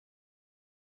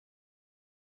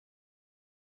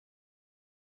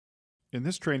In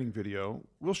this training video,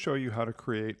 we'll show you how to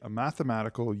create a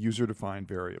mathematical user-defined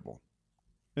variable.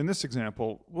 In this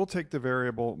example, we'll take the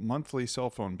variable monthly cell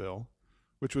phone bill,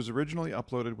 which was originally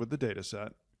uploaded with the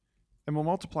dataset, and we'll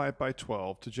multiply it by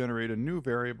 12 to generate a new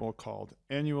variable called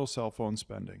annual cell phone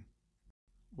spending.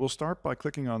 We'll start by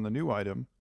clicking on the new item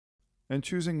and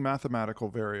choosing mathematical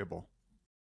variable.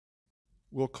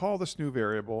 We'll call this new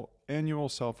variable annual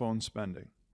cell phone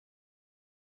spending.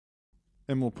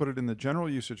 And we'll put it in the general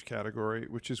usage category,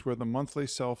 which is where the monthly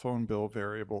cell phone bill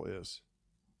variable is.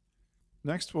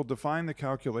 Next, we'll define the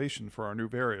calculation for our new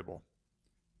variable.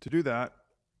 To do that,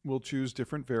 we'll choose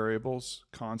different variables,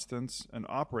 constants, and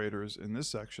operators in this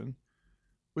section,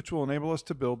 which will enable us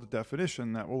to build the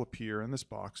definition that will appear in this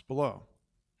box below.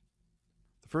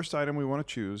 The first item we want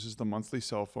to choose is the monthly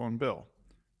cell phone bill,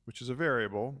 which is a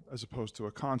variable as opposed to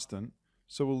a constant,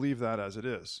 so we'll leave that as it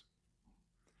is.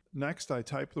 Next, I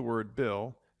type the word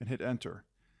bill and hit enter.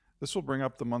 This will bring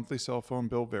up the monthly cell phone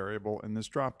bill variable in this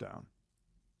dropdown.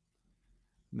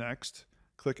 Next,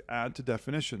 click Add to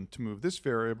Definition to move this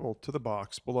variable to the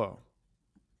box below.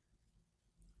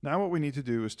 Now what we need to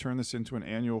do is turn this into an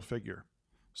annual figure,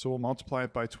 so we'll multiply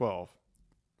it by 12.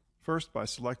 First by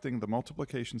selecting the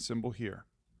multiplication symbol here,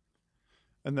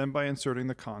 and then by inserting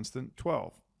the constant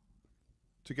 12.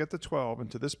 To get the 12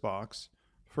 into this box,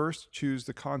 first choose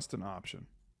the constant option.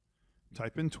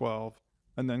 Type in 12,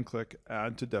 and then click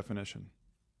Add to Definition.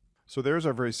 So there's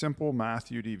our very simple math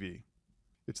UDV.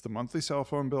 It's the monthly cell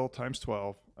phone bill times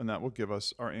 12, and that will give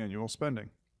us our annual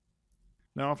spending.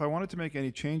 Now, if I wanted to make any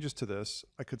changes to this,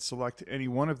 I could select any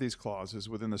one of these clauses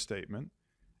within the statement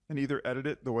and either edit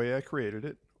it the way I created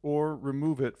it or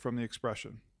remove it from the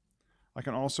expression. I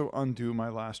can also undo my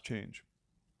last change.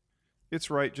 It's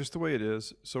right just the way it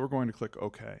is, so we're going to click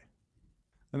OK.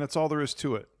 And that's all there is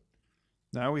to it.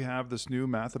 Now we have this new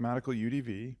mathematical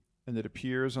UDV, and it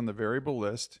appears on the variable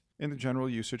list in the general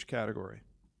usage category.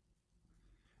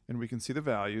 And we can see the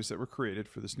values that were created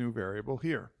for this new variable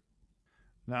here.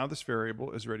 Now this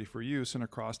variable is ready for use in a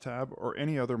crosstab or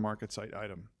any other MarketSight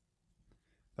item.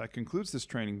 That concludes this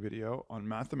training video on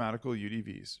mathematical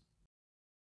UDVs.